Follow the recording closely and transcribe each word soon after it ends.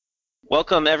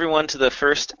Welcome, everyone, to the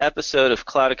first episode of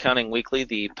Cloud Accounting Weekly,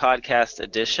 the podcast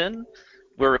edition.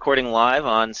 We're recording live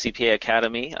on CPA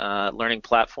Academy learning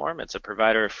platform. It's a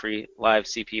provider of free live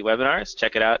CPA webinars.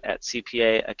 Check it out at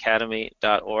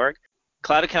cpaacademy.org.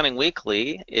 Cloud Accounting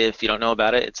Weekly, if you don't know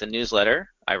about it, it's a newsletter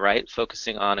I write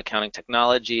focusing on accounting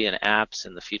technology and apps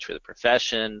and the future of the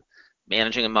profession,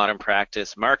 managing a modern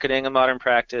practice, marketing a modern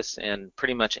practice, and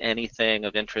pretty much anything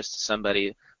of interest to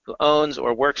somebody who owns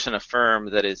or works in a firm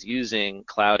that is using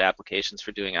cloud applications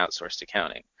for doing outsourced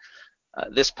accounting.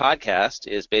 This podcast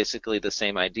is basically the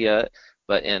same idea,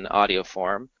 but in audio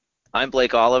form. I'm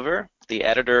Blake Oliver, the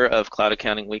editor of Cloud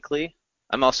Accounting Weekly.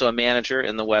 I'm also a manager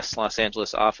in the West Los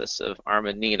Angeles office of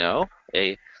Armanino,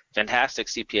 a fantastic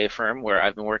CPA firm where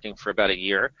I've been working for about a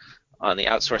year on the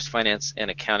outsourced finance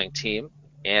and accounting team.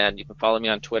 And you can follow me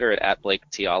on Twitter at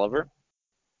 @BlakeTOliver.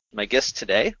 My guest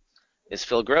today is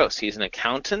Phil Gross. He's an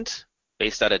accountant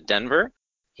based out of Denver.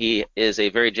 He is a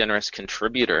very generous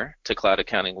contributor to Cloud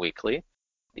Accounting Weekly.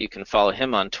 You can follow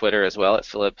him on Twitter as well at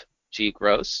Philip G.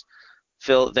 Gross.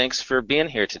 Phil, thanks for being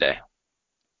here today.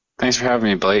 Thanks for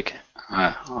having me, Blake.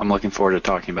 I'm looking forward to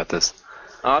talking about this.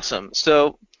 Awesome.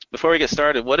 So before we get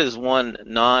started, what is one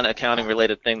non-accounting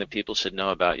related thing that people should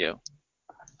know about you?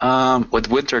 With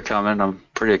winter coming, I'm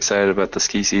pretty excited about the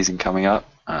ski season coming up.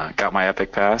 Got my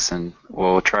Epic Pass, and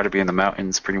we'll try to be in the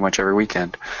mountains pretty much every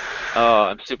weekend. Oh,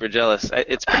 I'm super jealous.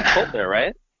 It's pretty cold there,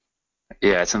 right?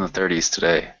 Yeah, it's in the 30s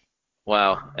today.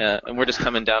 Wow. And we're just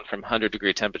coming down from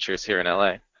 100-degree temperatures here in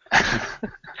LA. So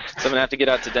I'm going to have to get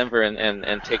out to Denver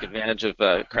and take advantage of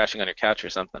crashing on your couch or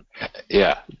something.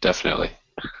 Yeah, definitely.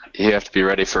 You have to be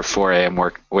ready for 4 a.m.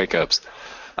 wake-ups.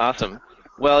 Awesome.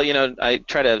 Well, you know, I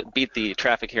try to beat the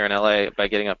traffic here in LA by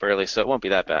getting up early, so it won't be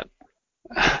that bad.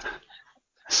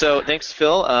 So thanks,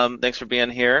 Phil. Thanks for being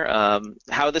here.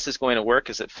 How this is going to work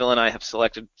is that Phil and I have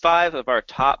selected 5 of our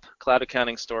top cloud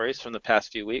accounting stories from the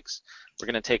past few weeks. We're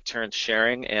going to take turns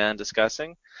sharing and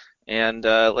discussing, and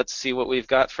let's see what we've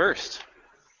got first.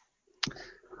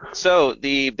 So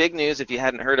the big news, if you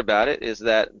hadn't heard about it, is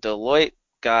that Deloitte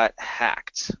got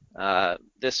hacked.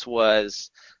 This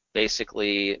was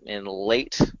basically in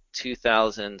late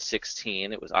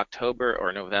 2016. It was October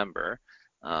or November.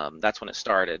 That's when it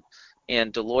started.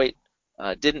 And Deloitte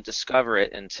didn't discover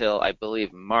it until, I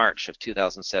believe, March of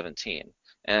 2017.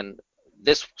 And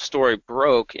this story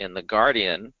broke in The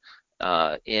Guardian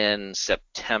in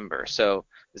September. So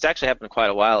this actually happened quite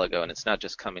a while ago, and it's not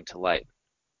just coming to light.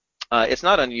 It's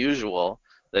not unusual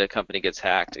that a company gets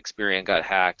hacked. Experian got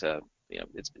hacked.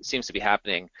 It seems to be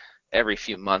happening every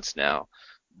few months now.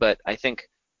 But I think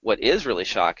what is really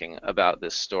shocking about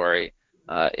this story,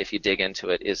 if you dig into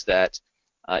it, is that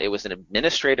it was an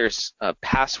administrator's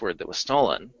password that was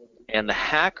stolen, and the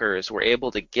hackers were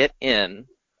able to get in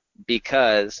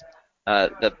because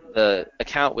the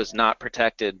account was not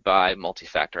protected by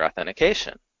multi-factor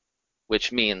authentication,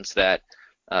 which means that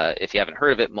if you haven't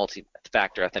heard of it,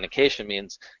 multi-factor authentication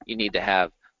means you need to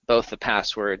have both the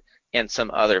password and some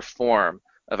other form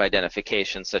of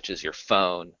identification, such as your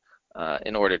phone,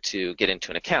 in order to get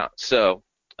into an account. So,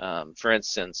 for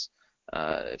instance,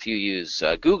 if you use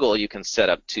Google, you can set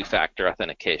up two-factor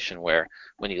authentication where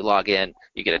when you log in,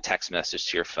 you get a text message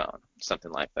to your phone,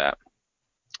 something like that.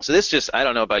 So this just, I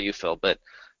don't know about you, Phil, but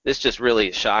this just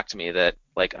really shocked me that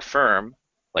like a firm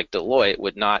like Deloitte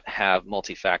would not have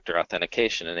multi-factor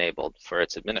authentication enabled for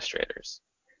its administrators.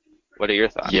 What are your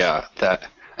thoughts? Yeah,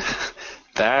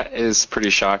 that is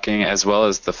pretty shocking, as well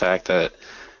as the fact that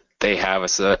they have a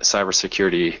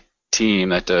cybersecurity team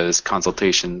that does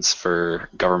consultations for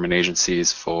government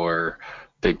agencies, for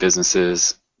big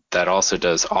businesses, that also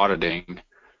does auditing.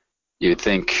 You'd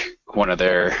think one of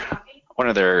their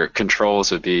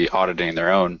controls would be auditing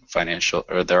their own financial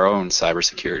or their own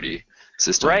cybersecurity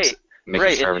systems, right?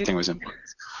 Making sure everything was in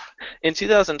place. In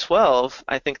 2012,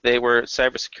 I think they were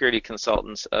cybersecurity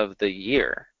consultants of the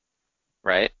year,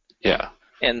 right? Yeah.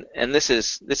 And this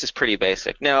is pretty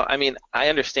basic. Now, I mean, I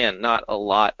understand not a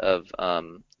lot of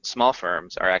small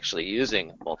firms are actually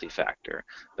using multi-factor,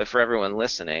 but for everyone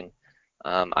listening,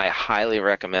 I highly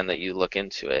recommend that you look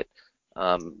into it.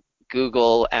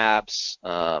 Google Apps,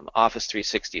 Office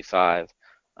 365,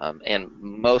 and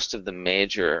most of the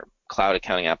major cloud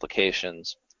accounting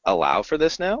applications allow for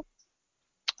this now.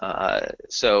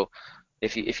 So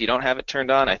if you don't have it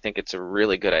turned on, I think it's a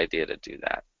really good idea to do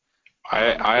that.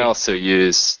 I also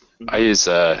use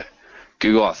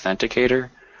Google Authenticator.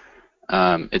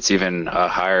 It's even a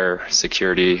higher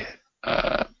security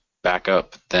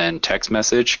backup than text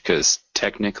message, because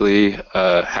technically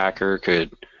a hacker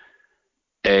could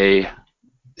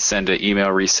send an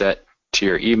email reset to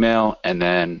your email and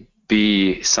then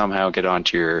B, somehow get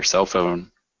onto your cell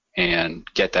phone and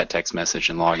get that text message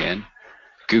and log in.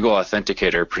 Google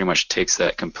Authenticator pretty much takes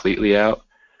that completely out.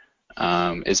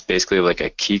 It's basically like a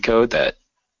key code that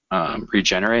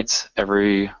regenerates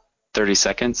every 30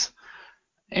 seconds,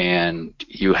 and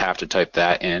you have to type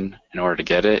that in order to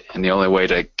get it. And the only way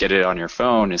to get it on your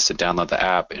phone is to download the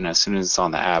app, and as soon as it's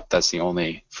on the app, that's the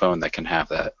only phone that can have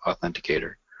that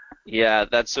authenticator. Yeah,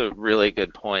 that's a really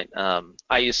good point.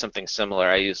 I use something similar.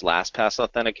 I use LastPass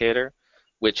Authenticator,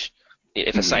 which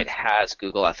if a Mm-hmm. site has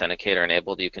Google Authenticator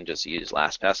enabled, you can just use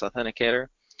LastPass Authenticator.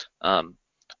 Um,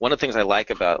 one of the things I like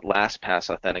about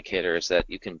LastPass Authenticator is that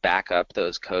you can back up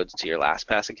those codes to your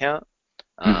LastPass account,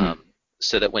 Mm-hmm.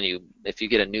 so that if you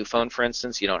get a new phone, for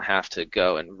instance, you don't have to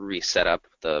go and reset up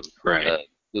Right. the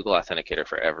Google Authenticator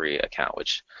for every account,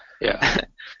 which Yeah.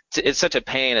 it's such a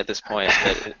pain at this point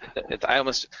that I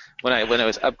almost when I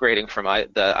was upgrading from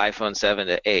the iPhone 7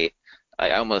 to 8,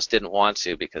 I almost didn't want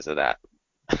to because of that.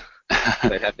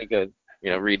 I'd have to go,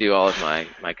 redo all of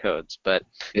my codes. But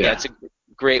yeah, Yeah. it's a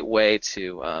great way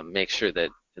to make sure that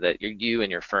you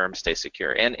and your firm stay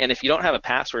secure. And if you don't have a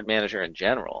password manager in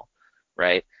general,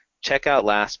 right? Check out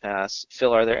LastPass.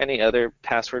 Phil, are there any other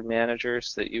password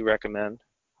managers that you recommend?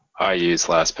 I use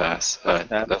LastPass.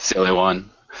 LastPass. That's the only one.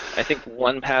 I think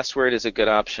 1Password is a good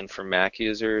option for Mac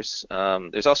users.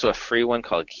 There's also a free one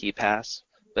called KeePass,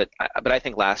 but I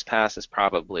think LastPass is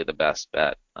probably the best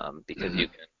bet, because Mm-hmm.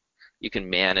 you can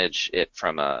manage it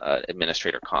from a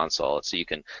administrator console, so you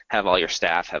can have all your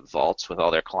staff have vaults with all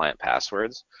their client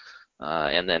passwords,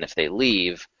 and then if they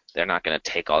leave, they're not going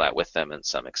to take all that with them in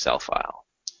some Excel file.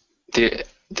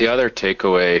 The other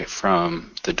takeaway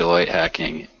from the Deloitte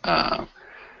hacking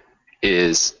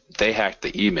is they hacked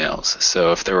the emails.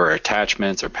 So if there were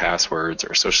attachments or passwords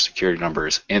or social security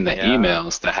numbers in the Yeah.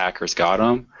 emails, the hackers got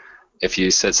them. If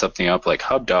you set something up like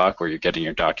HubDoc, where you're getting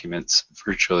your documents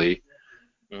virtually,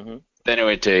 Hmm. then it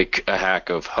would take a hack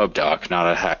of HubDoc,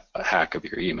 not a hack of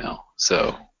your email.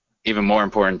 So even more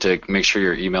important to make sure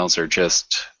your emails are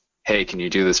just, hey, can you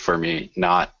do this for me?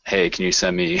 Not, hey, can you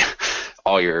send me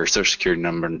all your social security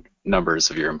numbers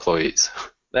of your employees?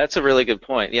 That's a really good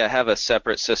point. Yeah, have a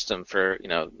separate system for,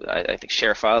 I think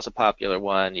ShareFile is a popular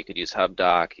one. You could use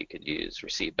HubDoc. You could use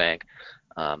ReceiptBank.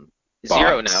 Um,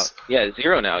 Zero now, Box. yeah,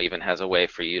 Zero now even has a way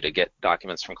for you to get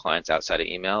documents from clients outside of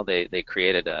email. They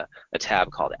created a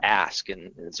tab called Ask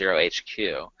in Zero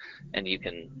HQ, and you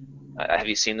can. Have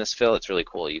you seen this, Phil? It's really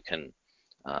cool.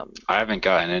 Um, I haven't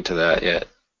gotten into that yet.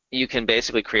 you can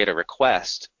basically create a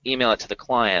request, email it to the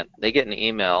client. They get an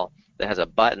email that has a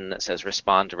button that says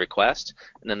respond to request,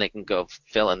 and then they can go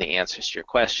fill in the answers to your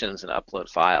questions and upload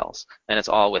files. And it's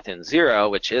all within Zero,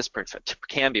 which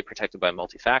can be protected by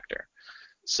multi-factor.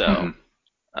 So Mm-hmm.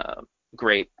 uh,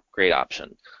 great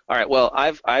option. All right, well,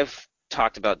 I've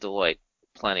talked about Deloitte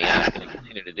plenty, and I'm going to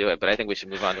continue to do it, but I think we should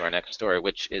move on to our next story,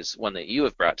 which is one that you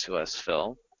have brought to us,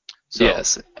 Phil. So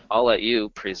Yes. I'll let you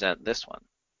present this one.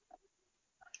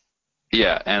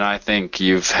 Yeah, and I think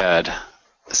you've had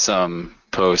some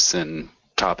posts and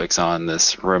topics on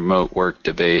this remote work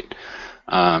debate.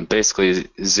 Basically,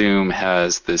 Zoom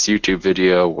has this YouTube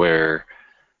video where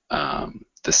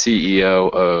the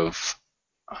CEO of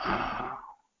uh,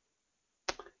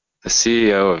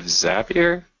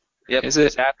 Zapier, Yep, is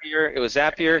it? Zapier. It was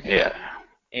Zapier, Yeah.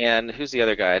 and who's the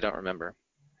other guy? I don't remember.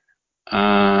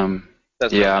 Um,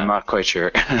 Doesn't really yeah, I'm matter. not quite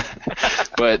sure.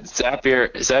 But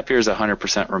Zapier is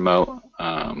 100% remote.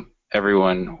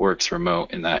 Everyone works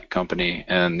remote in that company,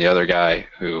 and the other guy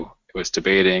who was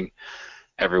debating,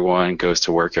 everyone goes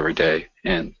to work every day.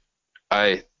 And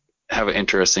I have an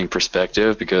interesting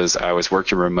perspective because I was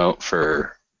working remote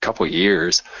for a couple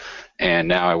years, and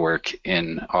now I work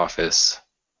in office,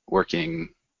 working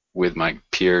with my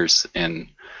peers. And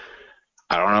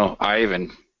I don't know. I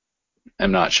even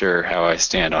am not sure how I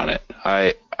stand on it.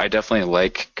 I definitely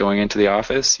like going into the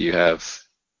office.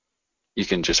 You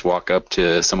can just walk up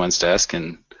to someone's desk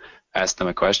and ask them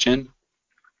a question,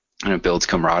 and it builds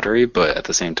camaraderie. But at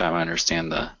the same time, I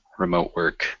understand the remote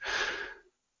work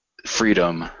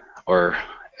freedom or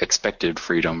expected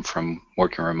freedom from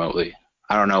working remotely.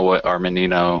 I don't know what our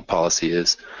Menino policy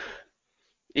is.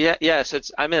 Yeah, yeah. So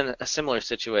I'm in a similar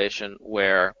situation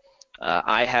where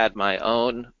I had my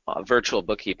own virtual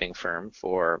bookkeeping firm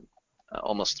for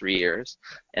almost 3 years,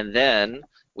 and then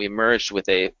we merged with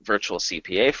a virtual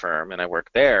CPA firm, and I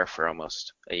worked there for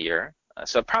almost a year.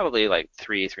 So probably like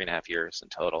 3.5 years in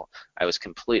total. I was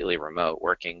completely remote,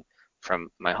 working from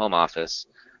my home office.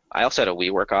 I also had a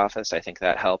WeWork office. I think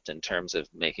that helped in terms of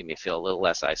making me feel a little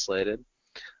less isolated.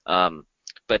 Um,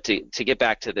 but to get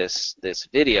back to this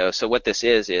video, so what this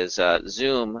is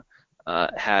Zoom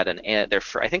had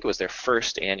I think it was their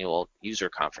first annual user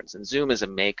conference. And Zoom is a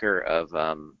maker of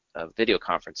video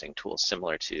conferencing tools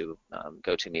similar to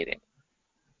GoToMeeting.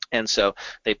 And so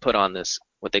they put on this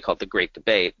what they called the Great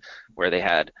Debate, where they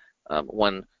had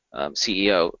one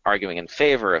CEO arguing in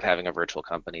favor of having a virtual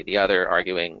company, the other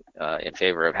arguing in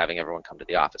favor of having everyone come to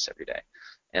the office every day.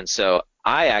 And so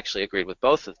I actually agreed with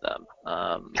both of them.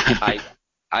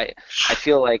 I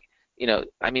feel like,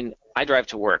 I mean, I drive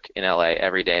to work in LA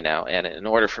every day now, and in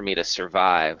order for me to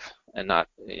survive and not,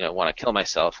 want to kill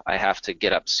myself, I have to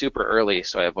get up super early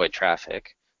so I avoid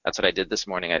traffic. That's what I did this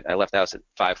morning. I left the house at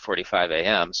 5:45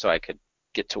 a.m. so I could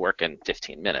get to work in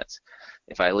 15 minutes.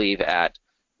 If I leave at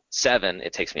 7,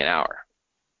 it takes me an hour.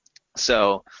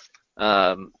 So,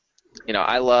 um,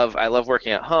 I love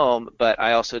working at home, but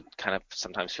I also kind of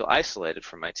sometimes feel isolated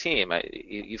from my team.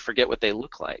 You forget what they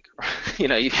look like. You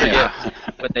forget Yeah.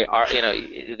 what they are.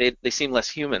 They seem less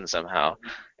human somehow.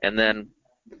 And then,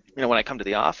 when I come to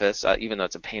the office, even though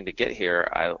it's a pain to get here,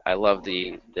 I love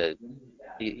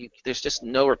there's just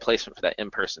no replacement for that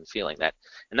in-person feeling.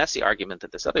 And that's the argument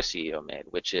that this other CEO made,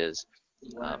 which is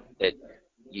that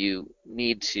you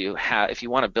need to have, if you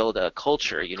want to build a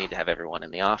culture, you need to have everyone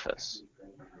in the office.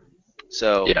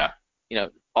 So, Yeah.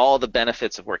 all the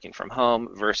benefits of working from home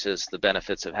versus the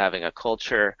benefits of having a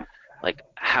culture, like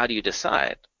how do you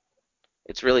decide?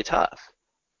 It's really tough.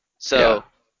 Yeah. So,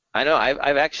 I know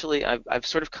I've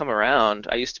sort of come around.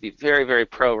 I used to be very, very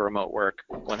pro remote work,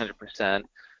 100%.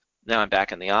 Now I'm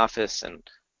back in the office, and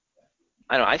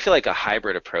I feel like a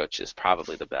hybrid approach is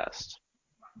probably the best.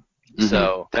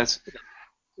 So, That's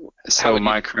how so would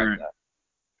you my describe current that?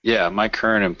 yeah, my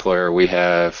current employer, we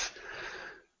have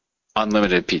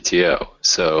unlimited PTO.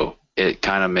 So it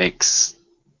kind of makes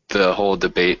the whole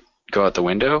debate go out the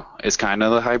window. It's kind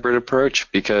of the hybrid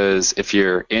approach because if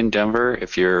you're in Denver,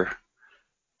 if you're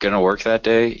going to work that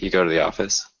day, you go to the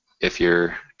office. If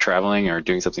you're traveling or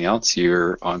doing something else,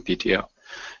 you're on PTO.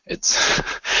 It's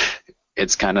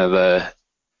it's kind of the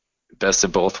best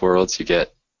of both worlds. You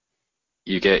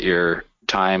get your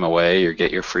time away, you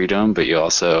get your freedom, but you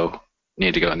also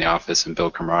need to go in the office and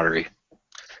build camaraderie.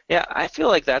 Yeah, I feel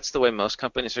like that's the way most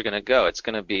companies are going to go. It's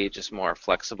going to be just more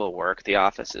flexible work. The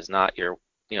office is not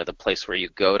the place where you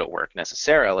go to work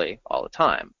necessarily all the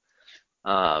time.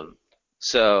 Um,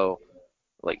 so,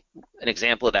 like an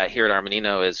example of that here at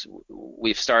Armanino is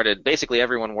we've started. Basically,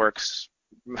 everyone works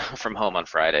from home on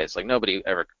Fridays. Like nobody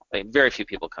ever, like very few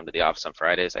people come to the office on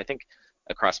Fridays. I think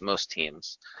across most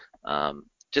teams,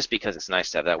 just because it's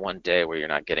nice to have that one day where you're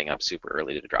not getting up super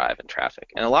early to drive in traffic.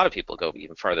 And a lot of people go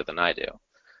even farther than I do.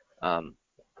 Um,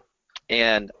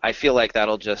 and I feel like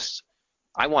that'll just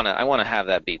I want to have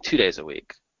that be 2 days a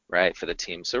week, right, for the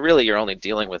team. So really, you're only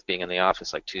dealing with being in the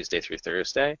office like Tuesday through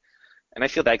Thursday, and I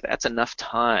feel like that's enough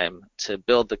time to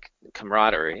build the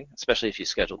camaraderie, especially if you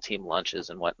schedule team lunches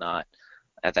and whatnot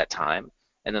at that time.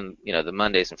 And then the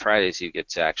Mondays and Fridays you get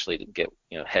to actually get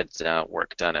heads down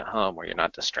work done at home where you're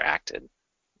not distracted.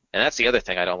 And that's the other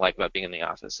thing I don't like about being in the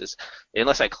office is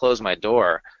unless I close my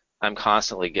door, I'm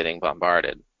constantly getting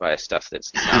bombarded by stuff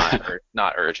that's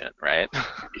not urgent, right?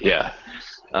 Yeah,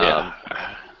 Um,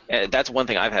 yeah, and that's one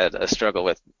thing I've had a struggle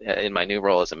with in my new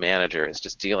role as a manager is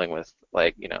just dealing with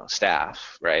like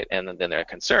staff, right? And then there are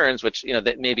concerns which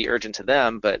that may be urgent to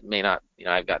them, but may not.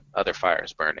 I've got other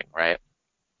fires burning, right?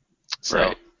 So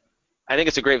right. I think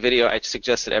it's a great video. I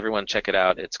suggest that everyone check it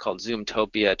out. It's called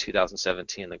Zoomtopia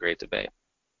 2017: The Great Debate.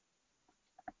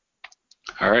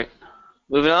 All right.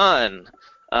 Moving on.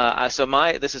 So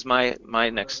this is my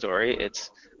next story. It's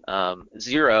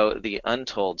Zero, the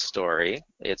Untold Story.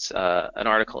 It's an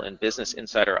article in Business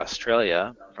Insider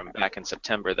Australia from back in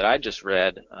September that I just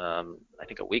read, I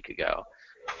think a week ago.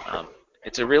 Um,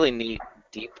 it's a really neat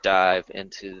deep dive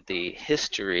into the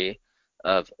history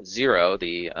of Zero,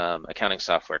 the accounting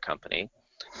software company,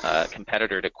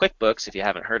 competitor to QuickBooks. If you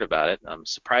haven't heard about it,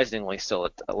 surprisingly, still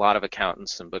a lot of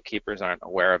accountants and bookkeepers aren't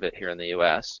aware of it here in the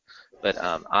U.S. But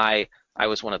I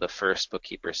was one of the first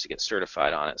bookkeepers to get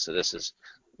certified on it, so this is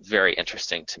very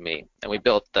interesting to me. And we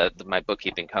built my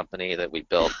bookkeeping company that we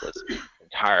built was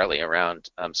entirely around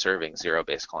serving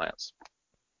Xero-based clients.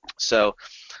 So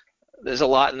there's a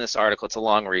lot in this article. It's a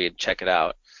long read. Check it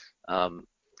out. Um,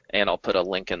 and I'll put a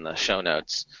link in the show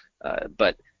notes.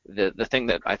 But the thing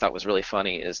that I thought was really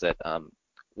funny is that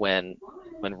when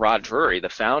Rod Drury, the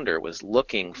founder, was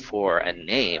looking for a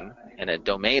name and a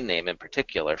domain name in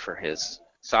particular for his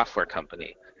software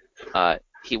company,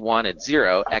 he wanted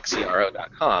Xero,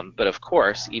 xero.com. But of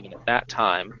course, even at that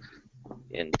time,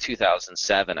 in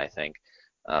 2007, I think,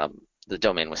 the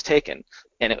domain was taken,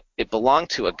 and it belonged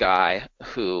to a guy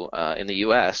who, in the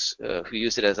U.S., who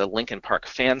used it as a Linkin Park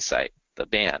fan site. the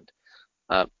band.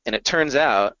 And it turns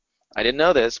out, I didn't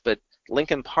know this, but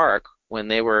Linkin Park, when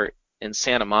they were in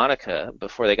Santa Monica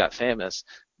before they got famous,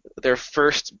 their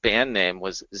first band name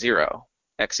was Xero,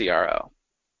 Xero.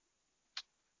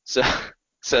 So,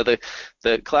 so the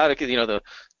cloud,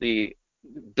 the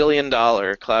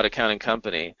billion-dollar cloud accounting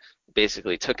company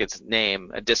basically took its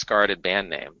name, a discarded band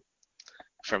name,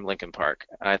 from Linkin Park.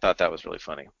 I thought that was really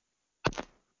funny.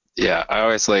 Yeah, I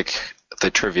always like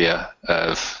the trivia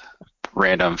of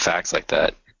random facts like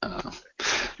that.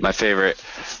 My favorite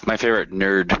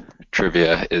nerd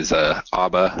trivia is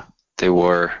ABBA. They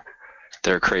wore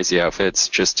their crazy outfits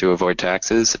just to avoid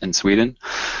taxes in Sweden.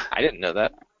 I didn't know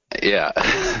that. Yeah.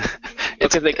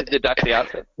 Because they could deduct the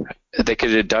outfit. They could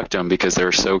deduct them because they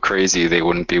were so crazy they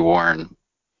wouldn't be worn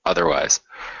otherwise.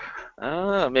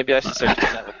 Oh, maybe I should start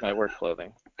doing that with my work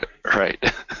clothing. Right.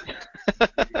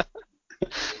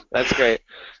 That's great.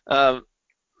 Um,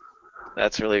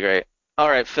 that's really great. All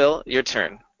right, Phil, your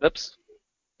turn. Oops.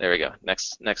 There we go.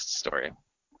 Next story.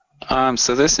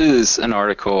 So this is an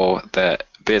article that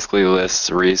basically lists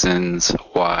reasons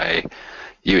why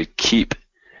you would keep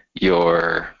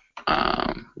your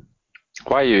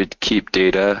why you'd keep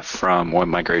data from one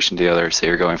migration to the other. Say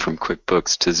you're going from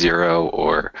QuickBooks to Xero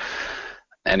or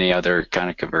any other kind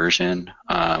of conversion.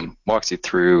 Walks you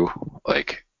through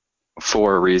like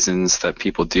 4 reasons that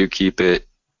people do keep it: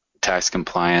 tax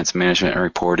compliance, management and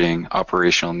reporting,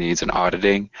 operational needs, and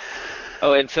auditing.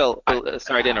 Oh, and Phil,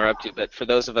 sorry to interrupt you, but for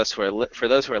those who are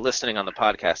listening on the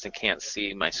podcast and can't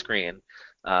see my screen,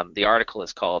 the article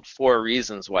is called "4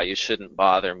 Reasons Why You Shouldn't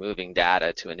Bother Moving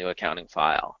Data to a New Accounting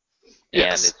File," and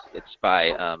Yes.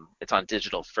 it's on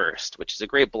Digital First, which is a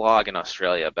great blog in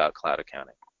Australia about cloud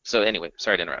accounting. So anyway,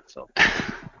 sorry to interrupt, Phil.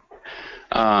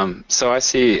 So I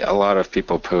see a lot of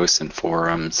people post in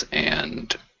forums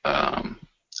and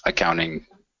accounting,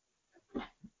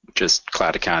 just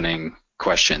cloud accounting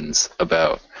questions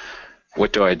about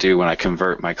what do I do when I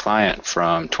convert my client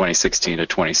from 2016 to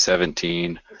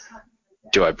 2017?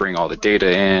 Do I bring all the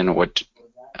data in? What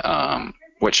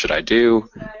should I do?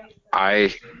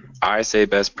 I say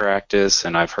best practice,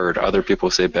 and I've heard other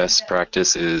people say best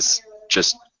practice is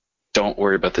just don't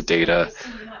worry about the data.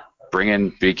 Bring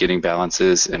in beginning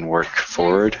balances and work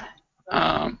forward.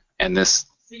 And this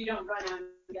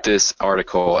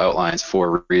article outlines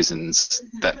 4 reasons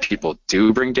that people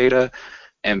do bring data,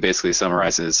 and basically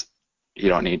summarizes you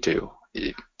don't need to.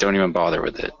 You don't even bother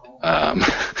with it.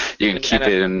 You can keep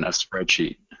it in a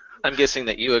spreadsheet. I'm guessing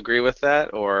that you agree with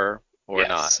that, or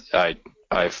not. Yes,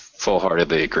 I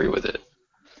full-heartedly agree with it.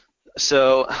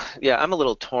 So, yeah, I'm a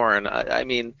little torn. I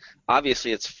mean,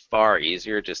 obviously, it's far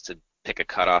easier just to pick a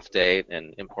cutoff date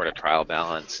and import a trial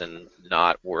balance and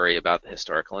not worry about the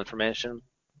historical information.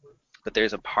 But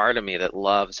there's a part of me that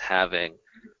loves having,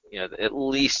 at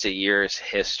least a year's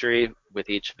history with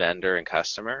each vendor and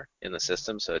customer in the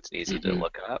system, so it's easy to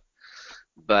look up.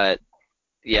 But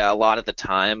yeah, a lot of the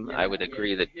time, I would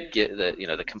agree that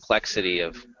the complexity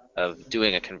of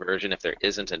doing a conversion, if there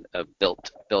isn't a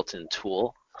built-in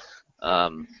tool,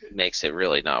 makes it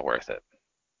really not worth it.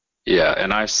 Yeah,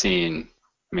 and I've seen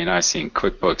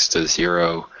QuickBooks to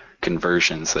Xero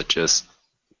conversions that just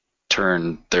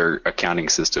turn their accounting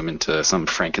system into some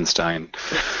Frankenstein.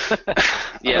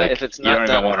 Yeah, Like, if it's you not don't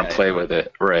even done want right. to play with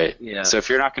it, right? Yeah. So if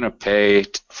you're not going to pay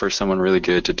for someone really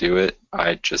good to do it,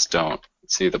 I just don't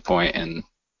see the point in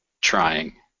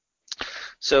trying.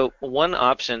 So one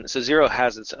option, so Xero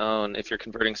has its own. If you're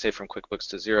converting, say, from QuickBooks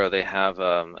to Xero, they have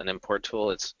an import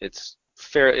tool. It's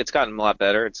fair. It's gotten a lot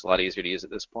better. It's a lot easier to use at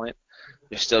this point.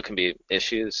 There still can be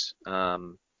issues.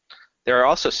 There are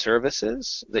also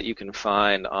services that you can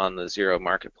find on the Xero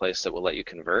marketplace that will let you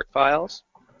convert files,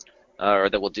 or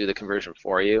that will do the conversion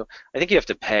for you. I think you have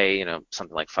to pay,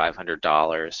 something like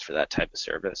 $500 for that type of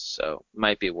service, so it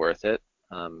might be worth it.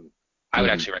 I would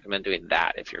actually recommend doing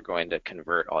that if you're going to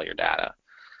convert all your data,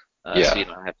 so you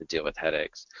don't have to deal with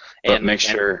headaches. But make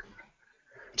sure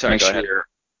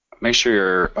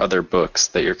your other books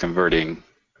that you're converting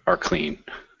are clean.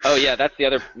 Oh yeah, that's the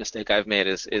other mistake I've made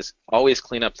is always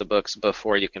clean up the books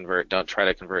before you convert. Don't try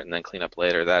to convert and then clean up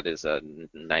later. That is a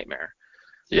nightmare.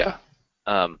 Yeah.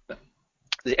 Um,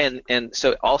 and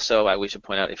so also we should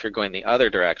point out, if you're going the other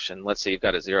direction, let's say you've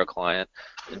got a Xero client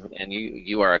and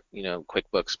you are a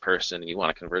QuickBooks person and you want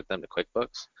to convert them to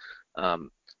QuickBooks,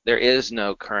 there is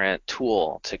no current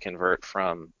tool to convert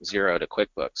from Xero to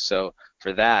QuickBooks. So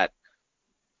for that,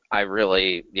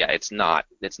 it's not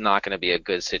going to be a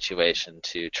good situation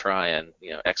to try and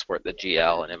export the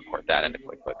GL and import that into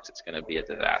QuickBooks. It's going to be a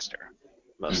disaster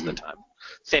most of the time.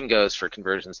 Same goes for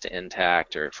conversions to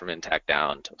Intacct or from Intacct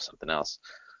down to something else.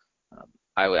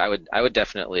 I would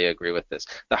definitely agree with this.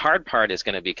 The hard part is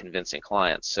going to be convincing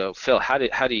clients. So Phil, how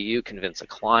do you convince a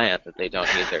client that they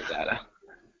don't need their data?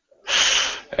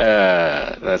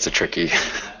 That's a tricky.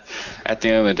 At the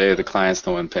end of the day, the client's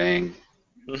the one paying.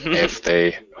 If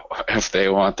they if they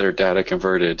want their data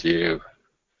converted, you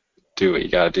do what you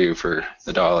got to do for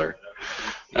the dollar.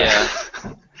 Yeah.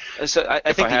 So I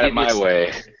If think I the had it my easiest,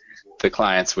 way, the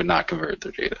clients would not convert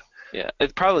their data. yeah,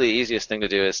 it's probably the easiest thing to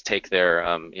do is take their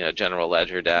general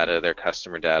ledger data, their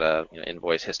customer data,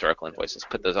 historical invoices,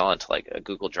 put those all into like a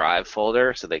Google Drive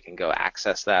folder so they can go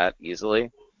access that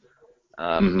easily.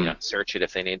 Hmm. Search it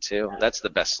if they need to. That's the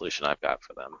best solution I've got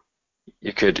for them.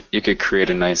 You could create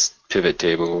a nice pivot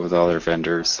table with all their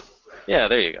vendors. Yeah,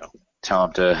 there you go. Tell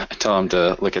them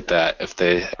to look at that if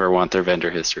they ever want their vendor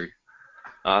history.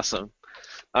 Awesome.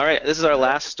 All right, this is our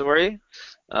last story.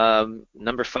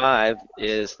 Number 5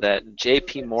 is that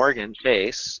J.P. Morgan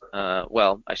Chase,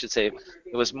 well, I should say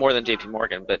it was more than J.P.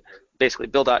 Morgan, but basically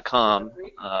Bill.com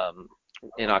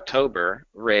in October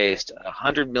raised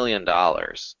 $100 million,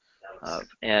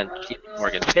 and J.P.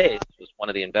 Morgan Chase was one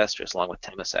of the investors along with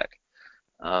Temasek.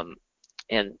 Um,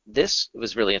 and this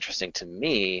was really interesting to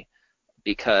me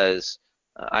because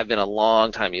I've been a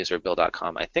long time user of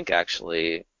Bill.com. I think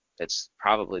actually it's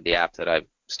probably the app that I've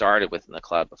started with in the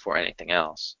cloud before anything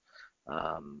else.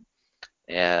 Um,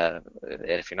 and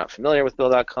if you're not familiar with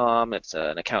Bill.com, it's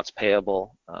an accounts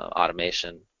payable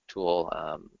automation tool.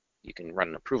 You can run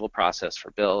an approval process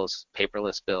for bills,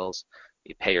 paperless bills.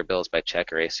 You pay your bills by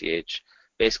check or ACH.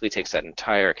 Basically takes that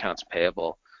entire accounts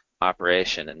payable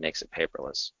operation and makes it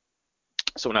paperless.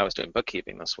 So when I was doing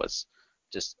bookkeeping, this was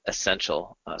just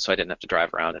essential, so I didn't have to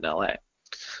drive around in LA.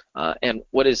 And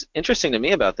what is interesting to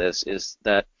me about this is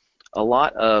that a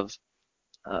lot of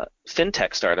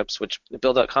fintech startups, which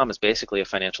Bill.com is basically a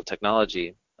financial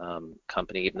technology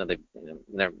company, even though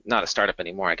they're not a startup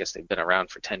anymore. I guess they've been around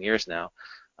for 10 years now.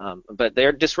 But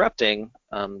they're disrupting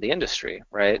the industry,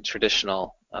 right?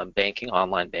 Traditional banking,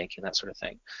 online banking, that sort of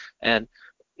thing. And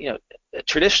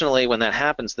traditionally, when that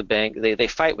happens, the bank they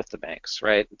fight with the banks,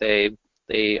 right? They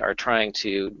are trying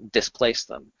to displace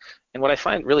them. And what I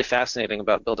find really fascinating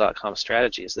about Bill.com's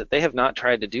strategy is that they have not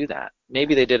tried to do that.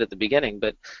 Maybe they did at the beginning,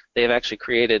 but they have actually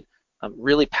created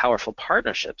really powerful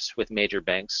partnerships with major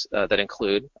banks that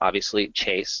include, obviously,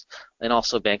 Chase and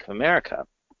also Bank of America.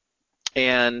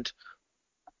 And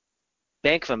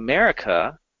Bank of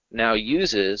America now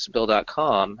uses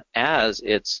Bill.com as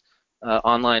its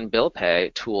online bill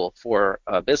pay tool for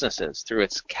businesses through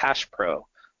its CashPro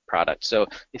product. So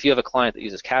if you have a client that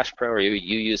uses CashPro or you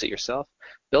use it yourself,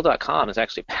 Bill.com is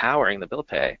actually powering the bill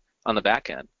pay on the back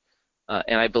end.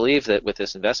 And I believe that with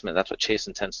this investment, that's what Chase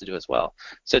intends to do as well.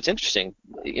 So it's interesting.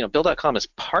 Bill.com is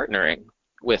partnering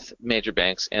with major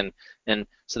banks, and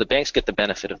so the banks get the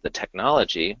benefit of the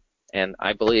technology. And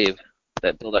I believe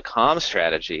that Bill.com's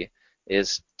strategy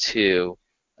is to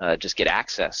just get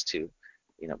access to,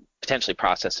 potentially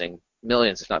processing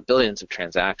millions, if not billions, of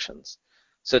transactions.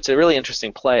 So it's a really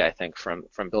interesting play, I think, from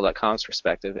Bill.com's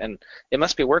perspective, and it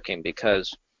must be working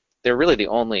because they're really the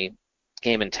only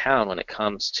game in town when it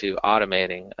comes to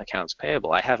automating accounts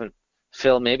payable. I haven't,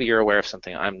 Phil, maybe you're aware of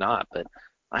something I'm not, but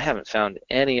I haven't found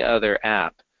any other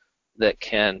app that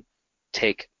can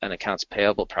take an accounts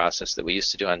payable process that we used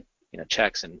to do on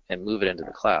checks and move it into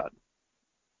the cloud.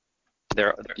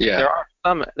 There, Yeah,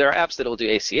 there are apps that will do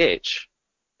ACH,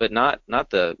 but not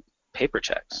the paper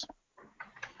checks.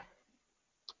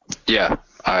 yeah.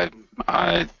 I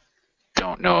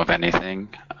don't know of anything,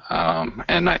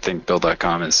 and I think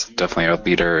Bill.com is definitely a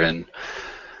leader in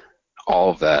all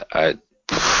of that.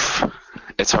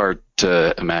 It's hard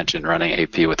to imagine running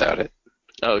AP without it.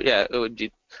 Oh yeah, it would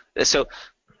be so.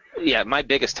 Yeah, my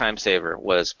biggest time saver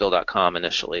was Bill.com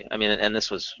initially. I mean, and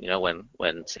this was when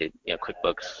say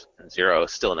QuickBooks and Xero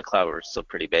still in the cloud were still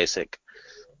pretty basic,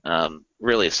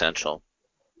 really essential.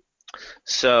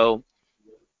 So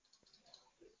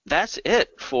that's it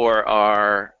for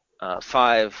our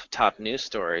 5 top news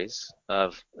stories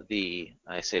of the,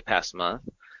 I say, past month.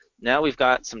 Now we've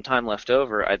got some time left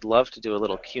over. I'd love to do a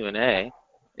little Q&A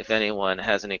if anyone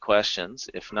has any questions.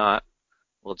 If not,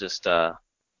 we'll just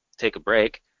take a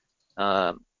break.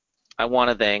 Um, I want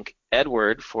to thank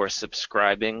Edward for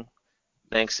subscribing.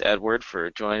 Thanks, Edward, for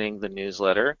joining the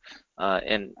newsletter.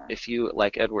 And if you,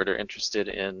 like Edward, are interested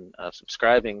in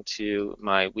subscribing to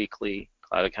my weekly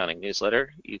cloud accounting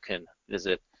newsletter, you can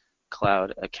visit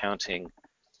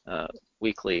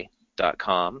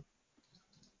cloudaccountingweekly.com.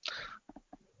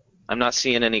 I'm not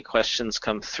seeing any questions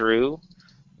come through.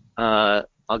 I'll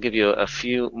give you a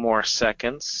few more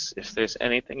seconds if there's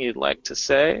anything you'd like to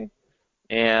say.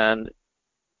 And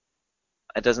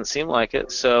It doesn't seem like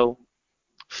it. So,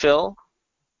 Phil,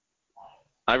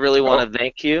 I really want Oh, to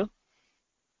thank you.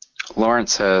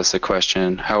 Lawrence has a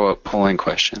question. How about polling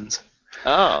questions?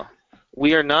 Oh,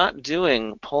 we are not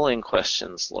doing polling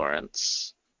questions,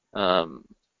 Lawrence. Um,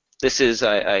 this is,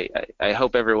 I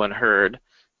hope everyone heard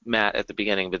Matt at the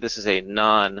beginning, but this is a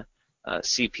non-CPE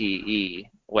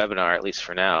webinar, at least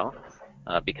for now,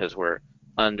 because we're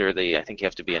under the, I think you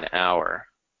have to be an hour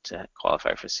to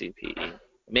qualify for CPE.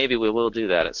 Maybe we will do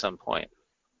that at some point.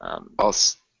 Um,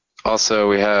 Also, also,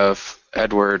 we have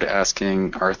Edward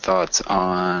asking our thoughts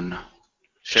on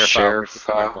ShareFile versus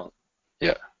ShareFile. SmartVault.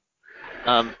 Yeah,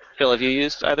 Phil, have you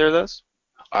used either of those?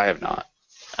 I have not.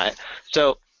 I,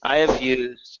 so I have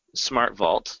used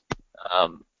SmartVault.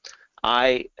 Um,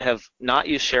 I have not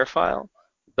used ShareFile,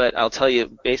 but I'll tell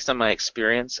you, based on my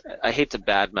experience, I hate to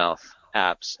badmouth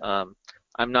apps.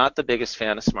 I'm not the biggest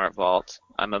fan of SmartVault.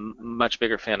 I'm a much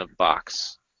bigger fan of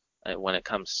Box when it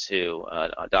comes to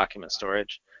document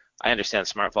storage. I understand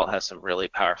SmartVault has some really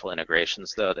powerful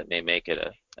integrations, though, that may make it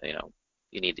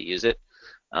you need to use it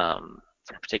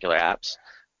for particular apps.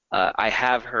 I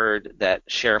have heard that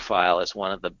ShareFile is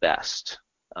one of the best,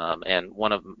 and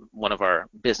one of our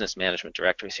business management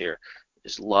directors here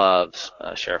just loves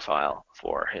ShareFile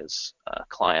for his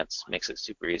clients. Makes it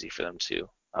super easy for them to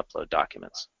upload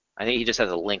documents. I think he just has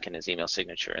a link in his email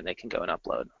signature, and they can go and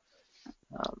upload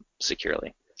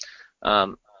securely.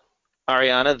 Um,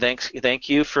 Ariana, thank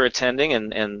you for attending,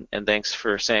 and thanks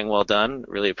for saying well done.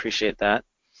 Really appreciate that.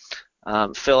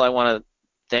 Phil, I want to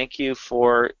thank you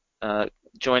for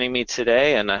joining me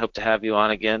today, and I hope to have you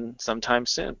on again sometime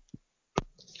soon.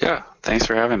 Yeah, thanks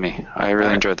for having me. I All really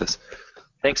right. enjoyed this.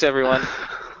 Thanks, everyone.